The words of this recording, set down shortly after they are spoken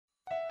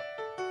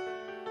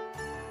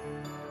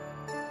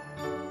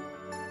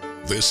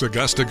This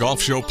Augusta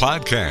Golf Show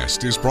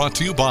podcast is brought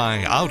to you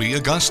by Audi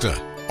Augusta.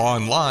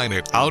 Online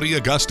at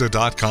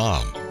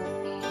AudiAugusta.com.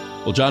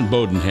 Well, John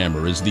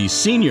Bodenhammer is the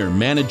Senior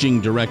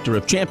Managing Director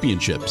of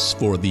Championships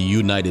for the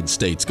United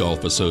States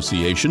Golf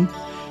Association.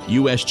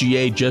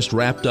 USGA just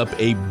wrapped up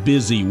a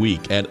busy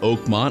week at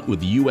Oakmont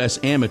with the U.S.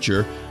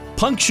 Amateur,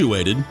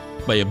 punctuated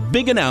by a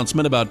big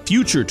announcement about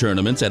future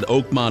tournaments at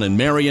Oakmont and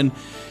Merion.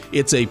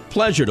 It's a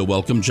pleasure to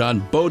welcome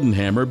John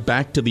Bodenhammer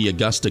back to the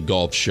Augusta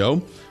Golf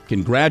Show.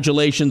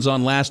 Congratulations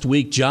on last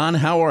week. John,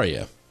 how are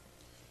you?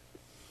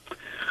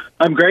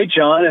 I'm great,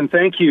 John, and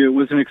thank you. It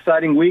was an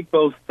exciting week,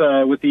 both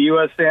with the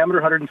U.S.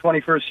 Amateur,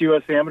 121st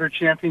U.S. Amateur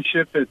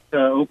Championship at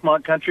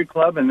Oakmont Country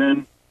Club, and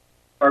then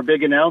our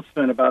big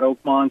announcement about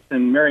Oakmont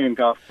and Merion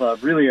Golf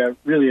Club. Really a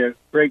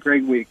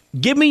great week.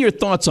 Give me your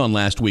thoughts on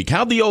last week.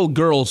 How'd the old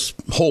girls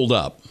hold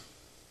up?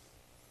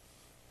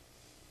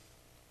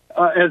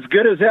 As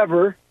good as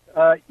ever.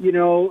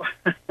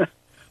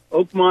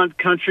 Oakmont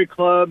Country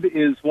Club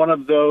is one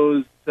of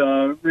those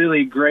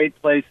really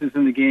great places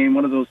in the game,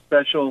 one of those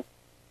special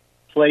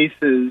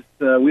places.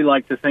 We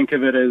like to think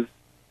of it as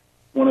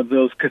one of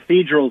those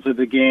cathedrals of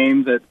the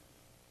game that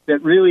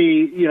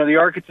really, the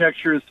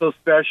architecture is so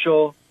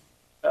special.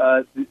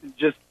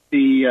 Just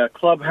the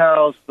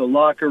clubhouse, the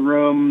locker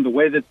room, the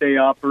way that they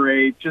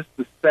operate, just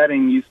the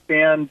setting. You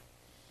stand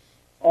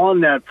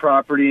on that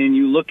property and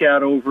you look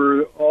out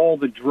over all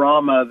the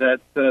drama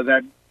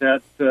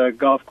that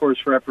golf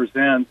course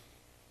represents.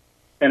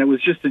 And it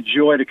was just a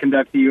joy to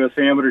conduct the U.S.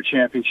 Amateur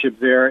Championship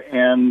there,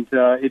 and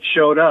it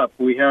showed up.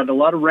 We had a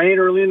lot of rain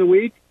early in the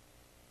week,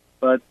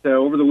 but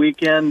over the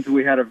weekend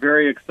we had a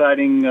very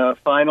exciting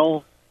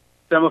semifinal,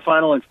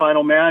 and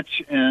final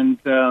match, and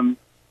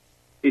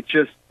it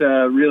just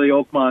really,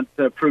 Oakmont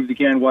proved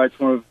again why it's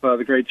one of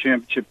the great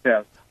championship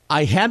tests.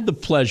 I had the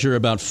pleasure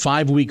about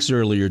 5 weeks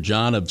earlier,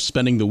 John, of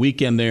spending the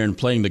weekend there and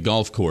playing the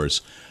golf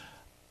course.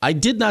 I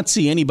did not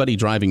see anybody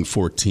driving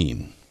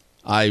 14.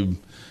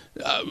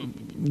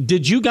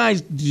 Did you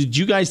guys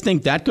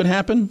think that could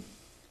happen?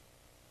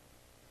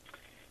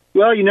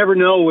 Well, you never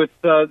know with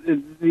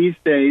these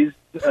days.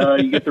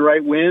 You get the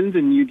right wind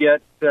and you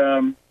get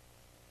the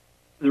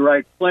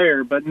right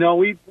player. But no,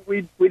 we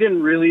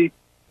didn't really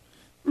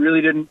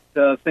didn't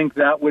think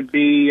that would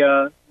be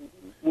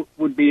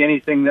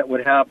anything that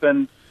would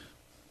happen.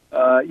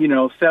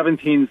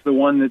 17's the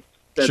one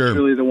that's sure.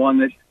 Really the one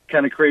that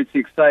kind of creates the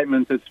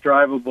excitement that's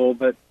drivable,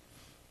 but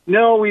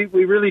no, we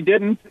really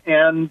didn't.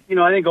 And,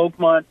 I think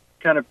Oakmont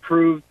kind of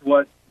proved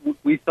what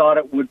we thought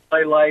it would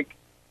play like.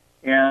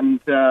 And,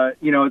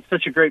 it's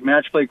such a great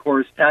match play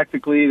course.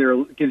 Tactically,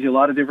 it gives you a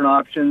lot of different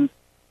options,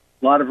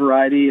 a lot of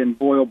variety. And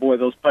boy, oh boy,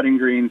 those putting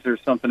greens are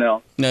something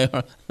else.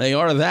 They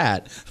are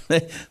that.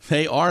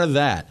 They are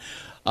that.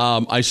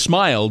 I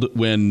smiled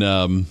when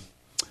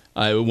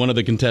one of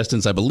the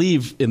contestants, I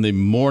believe in the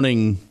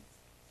morning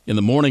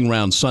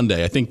round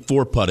Sunday, I think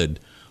 4-putted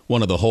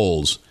one of the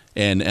holes.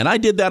 And I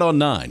did that on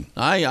 9.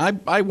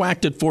 I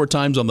whacked it 4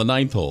 times on the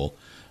 9th hole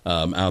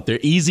out there.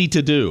 Easy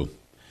to do.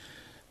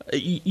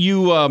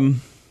 You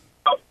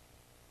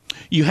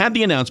had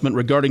the announcement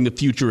regarding the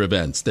future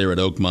events there at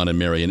Oakmont and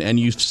Merion,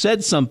 and you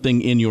said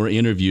something in your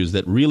interviews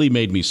that really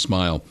made me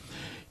smile.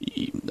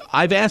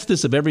 I've asked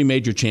this of every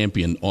major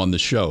champion on the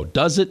show.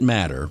 Does it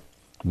matter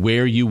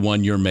where you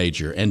won your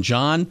major? And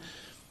John,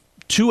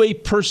 to a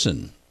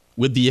person,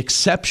 with the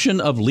exception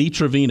of Lee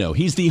Trevino,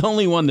 he's the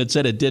only one that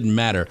said it didn't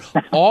matter.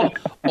 All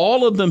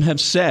of them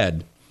have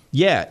said,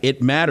 yeah,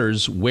 it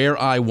matters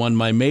where I won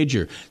my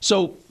major.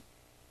 So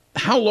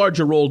how large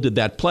a role did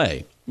that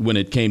play when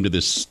it came to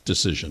this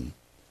decision?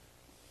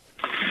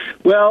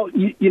 Well,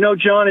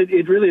 John,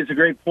 it really is a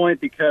great point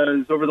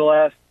because over the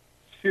last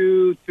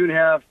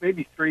 2.5,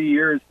 maybe 3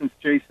 years since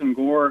Jason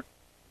Gore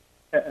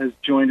has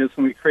joined us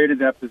when we created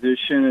that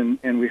position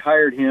and we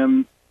hired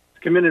him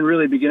to come in and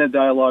really begin a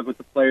dialogue with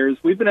the players.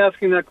 We've been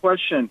asking that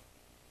question,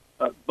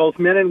 both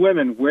men and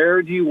women.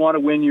 Where do you want to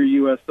win your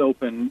U.S.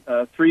 Open?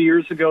 3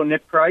 years ago,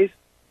 Nick Price,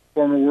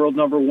 former world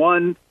number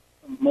 1,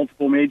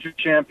 multiple major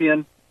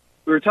champion,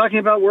 we were talking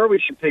about where we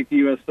should take the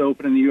U.S.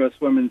 Open and the U.S.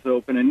 Women's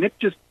Open, and Nick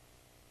just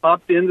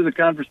popped into the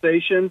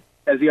conversation,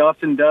 as he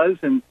often does,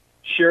 and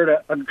shared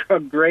a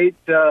great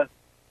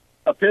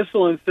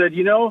epistle and said,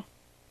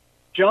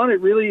 John,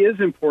 it really is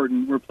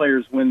important where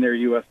players win their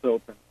U.S.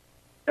 Open.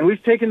 And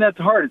we've taken that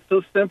to heart. It's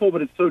so simple,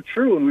 but it's so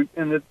true.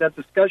 And that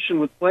discussion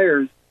with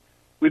players,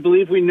 we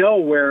believe we know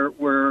where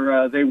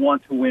they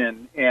want to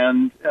win.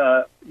 And,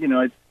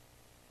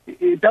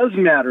 it does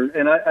matter.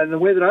 And the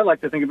way that I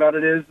like to think about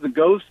it is the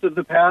ghosts of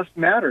the past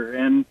matter.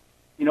 And,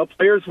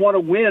 players want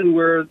to win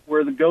where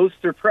the ghosts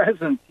are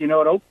present. At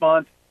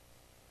Oakmont,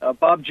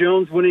 Bob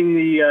Jones winning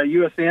the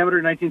U.S. Amateur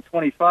in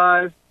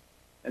 1925,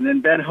 and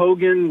then Ben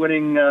Hogan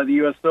winning the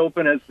U.S.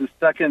 Open as the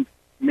second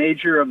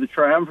major of the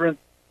triumvirate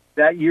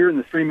that year in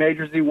the 3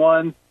 majors he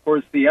won. Of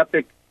course, the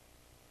epic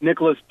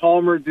Nicholas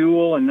Palmer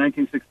duel in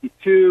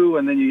 1962,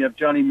 and then you have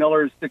Johnny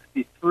Miller's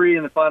 63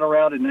 in the final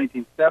round in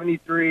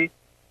 1973.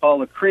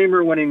 Paula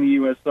Creamer winning the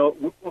U.S.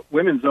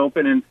 Women's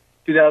Open in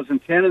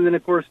 2010, and then,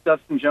 of course,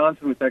 Dustin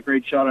Johnson with that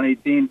great shot on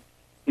 18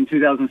 in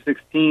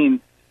 2016.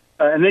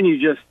 And then you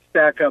just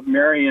stack up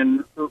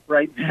Merion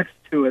right next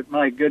to it.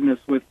 My goodness,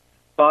 with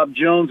Bob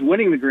Jones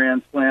winning the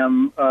Grand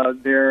Slam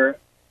there,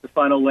 the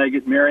final leg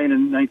at Merion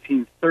in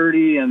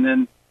 1930, and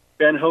then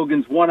Ben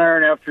Hogan's one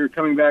iron after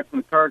coming back from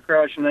the car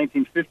crash in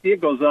 1950.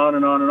 It goes on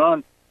and on and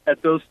on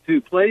at those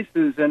two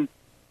places, and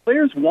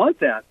players want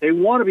that. They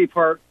want to be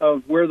part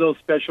of where those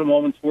special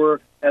moments were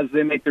as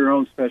they make their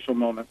own special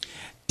moments.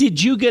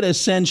 Did you get a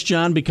sense,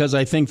 John, because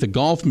I think the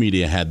golf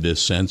media had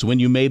this sense when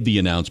you made the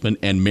announcement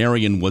and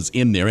Merion was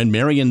in there, and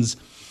Merion's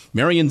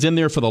in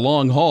there for the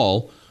long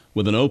haul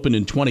with an Open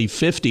in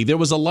 2050. There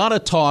was a lot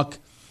of talk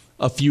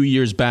a few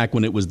years back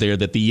when it was there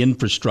that the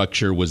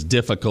infrastructure was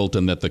difficult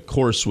and that the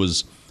course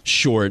was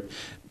short.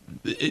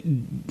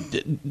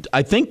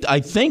 I think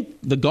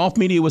the golf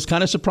media was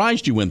kind of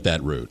surprised you went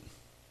that route.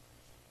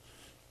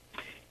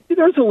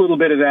 There's a little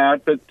bit of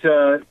that, but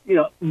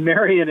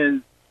Merion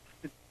is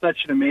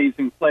such an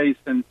amazing place,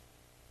 and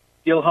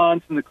Gil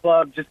Hans and the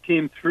club just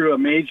came through a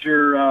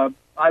major,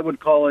 I would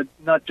call it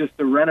not just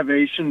a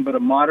renovation, but a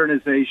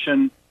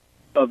modernization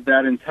of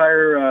that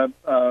entire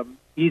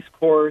East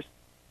Course.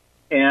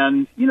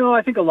 And,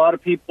 I think a lot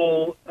of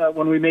people,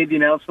 when we made the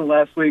announcement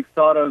last week,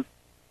 thought of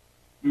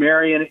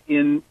Merion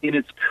in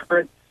its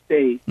current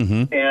state.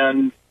 Mm-hmm.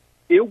 And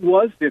it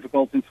was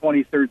difficult in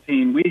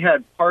 2013. We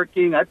had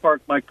parking. I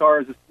parked my car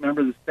as a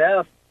member of the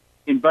staff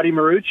in Buddy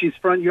Marucci's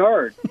front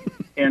yard.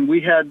 And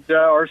we had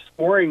our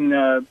scoring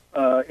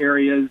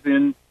areas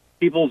in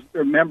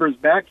members'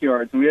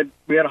 backyards. And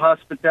we had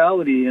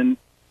hospitality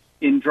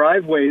in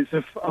driveways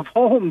of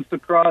homes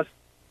across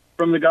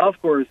from the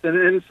golf course.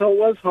 And so it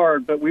was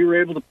hard, but we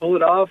were able to pull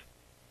it off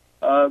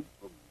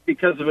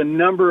because of a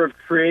number of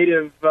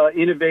creative,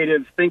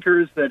 innovative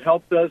thinkers that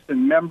helped us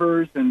and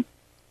members.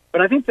 But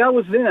I think that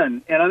was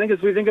then. And I think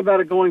as we think about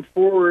it going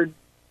forward,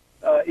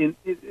 in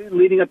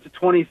leading up to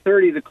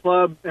 2030, the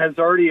club has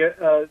already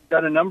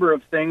done a number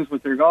of things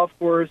with their golf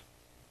course,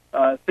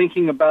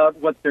 thinking about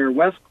what their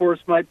West course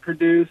might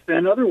produce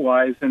and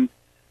otherwise. And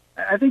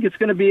I think it's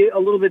going to be a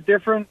little bit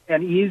different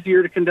and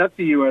easier to conduct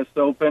the U.S.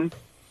 Open.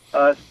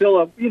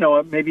 Still,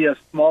 maybe a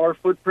smaller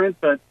footprint,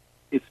 but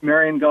it's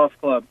Merion Golf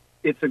Club.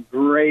 It's a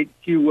great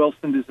Hugh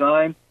Wilson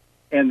design,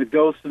 and the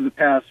ghosts of the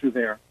past are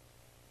there.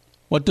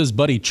 What does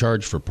Buddy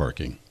charge for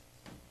parking?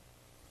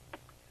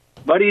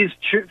 Buddy's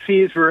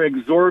fees were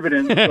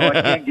exorbitant, so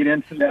I can't get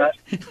into that.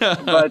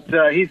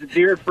 But he's a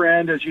dear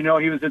friend. As you know,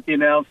 he was at the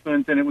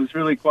announcement, and it was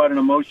really quite an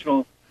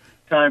emotional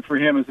time for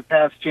him as a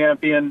past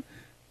champion,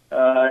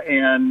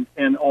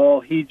 and all.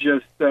 He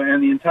just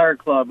and the entire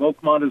club,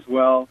 Oakmont as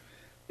well,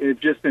 it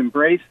just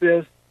embraced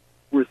this.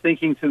 We're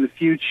thinking to the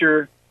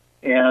future,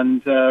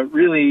 and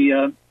really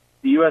the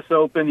U.S.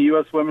 Open, the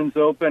U.S. Women's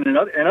Open,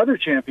 and other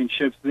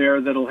championships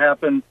there that'll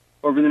happen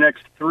over the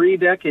next 3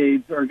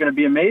 decades are going to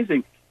be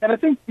amazing. And I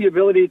think the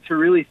ability to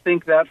really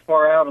think that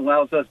far out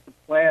allows us to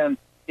plan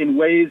in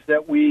ways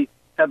that we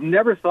have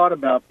never thought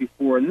about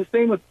before. And the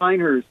same with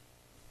Pinehurst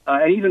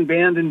and even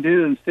Bandon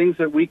Dunes, things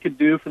that we could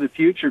do for the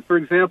future. For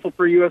example,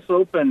 for U.S.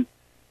 Open,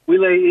 we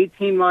lay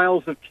 18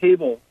 miles of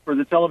cable for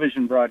the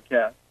television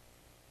broadcast.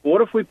 Well,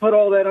 what if we put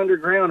all that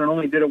underground and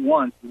only did it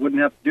once? We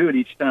wouldn't have to do it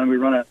each time we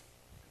run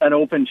an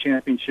Open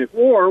championship.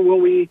 Or will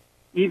we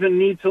even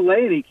need to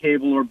lay any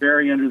cable or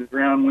bury under the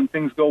ground when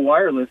things go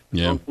wireless,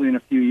 hopefully in a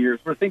few years?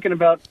 We're thinking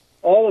about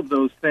all of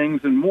those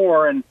things and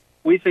more, and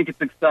we think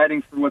it's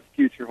exciting for what the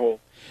future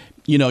holds.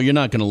 You're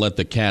not going to let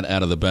the cat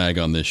out of the bag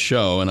on this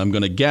show, and I'm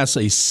going to guess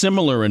a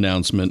similar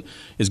announcement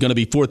is going to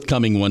be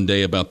forthcoming one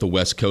day about the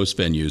West Coast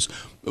venues.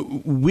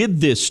 With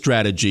this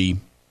strategy,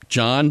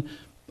 John,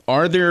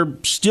 are there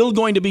still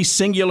going to be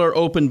singular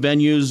Open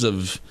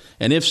venues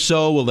and if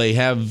so, will they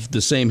have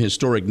the same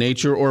historic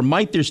nature, or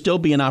might there still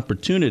be an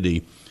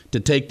opportunity to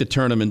take the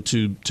tournament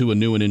to a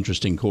new and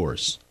interesting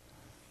course?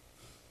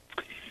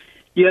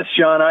 Yes,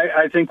 John,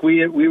 I think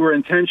we were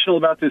intentional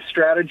about this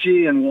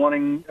strategy and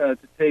wanting to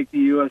take the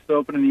U.S.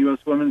 Open and the U.S.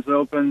 Women's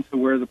Open to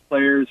where the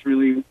players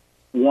really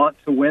want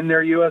to win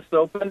their U.S.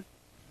 Open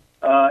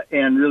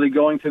and really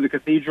going to the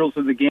cathedrals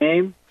of the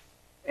game.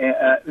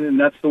 And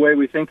that's the way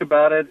we think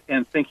about it,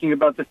 and thinking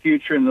about the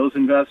future and those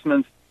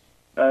investments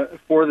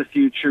for the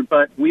future.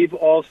 But we've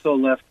also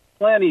left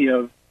plenty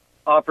of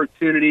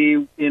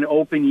opportunity in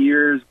Open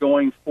years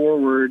going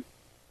forward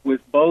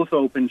with both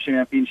Open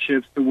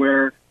championships to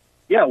where,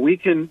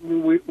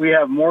 we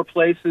have more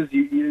places.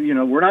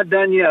 We're not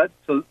done yet,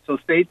 so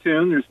stay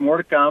tuned. There's more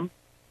to come,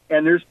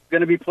 and there's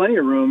going to be plenty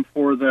of room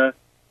for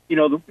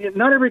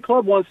not every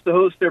club wants to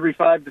host every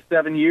 5 to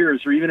 7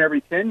 years or even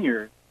every 10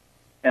 years.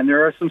 And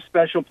there are some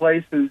special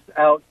places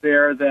out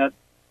there that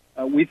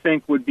we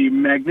think would be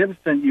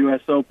magnificent U.S.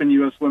 Open,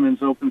 U.S.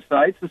 Women's Open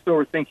sites, and so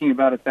we're thinking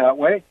about it that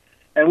way.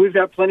 And we've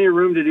got plenty of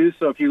room to do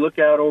so. If you look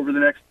out over the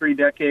next 3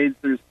 decades,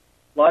 there's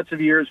lots of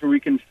years where we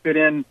can fit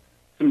in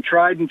some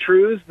tried and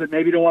trues that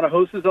maybe don't want to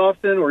host as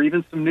often, or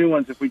even some new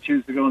ones if we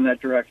choose to go in that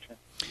direction.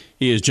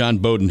 He is John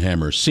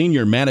Bodenhammer,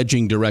 Senior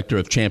Managing Director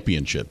of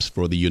Championships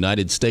for the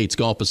United States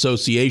Golf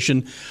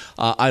Association.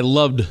 I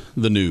loved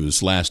the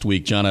news last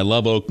week, John. I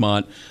love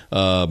Oakmont.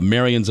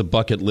 Merion's a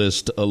bucket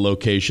list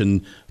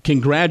location.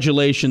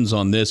 Congratulations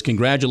on this.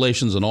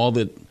 Congratulations on all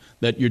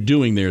that you're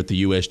doing there at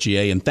the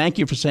USGA, and thank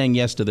you for saying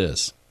yes to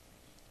this.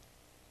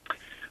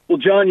 Well,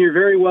 John, you're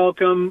very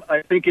welcome.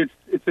 I think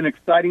it's an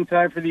exciting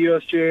time for the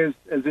USGA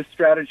as this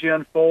strategy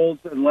unfolds.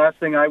 And last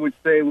thing I would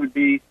say would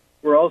be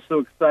we're also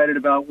excited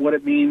about what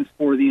it means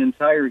for the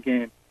entire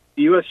game.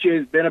 The USGA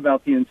has been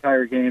about the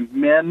entire game,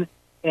 men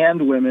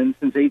and women,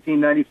 since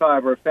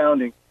 1895, our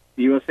founding.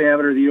 The U.S.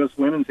 Amateur, the U.S.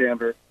 Women's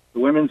Amateur. The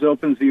Women's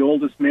Open's the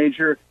oldest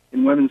major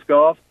in women's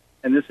golf,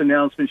 and this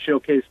announcement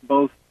showcased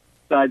both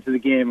sides of the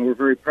game, and we're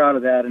very proud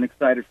of that and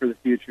excited for the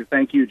future.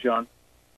 Thank you, John.